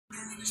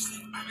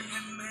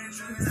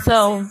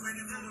So,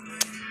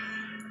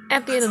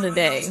 at the end of the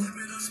day,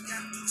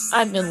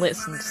 I've been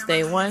listening since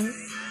day one.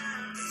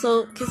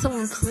 So, can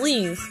someone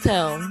please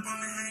tell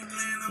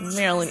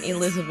Marilyn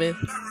Elizabeth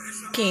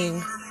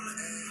King,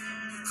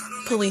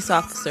 police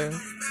officer,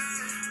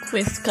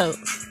 Quiz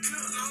Coates,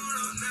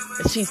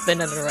 that she's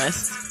been under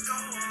arrest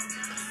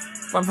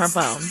from her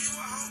phone?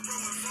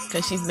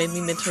 Because she's made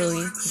me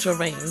literally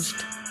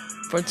deranged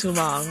for too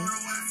long.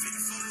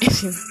 And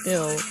she's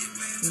still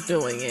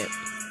doing it.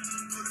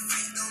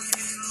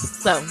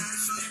 So,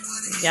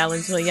 y'all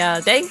enjoy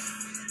y'all day.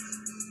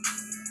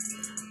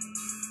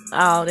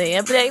 All day,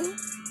 every day.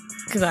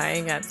 Because I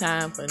ain't got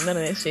time for none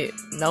of that shit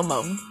no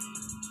more.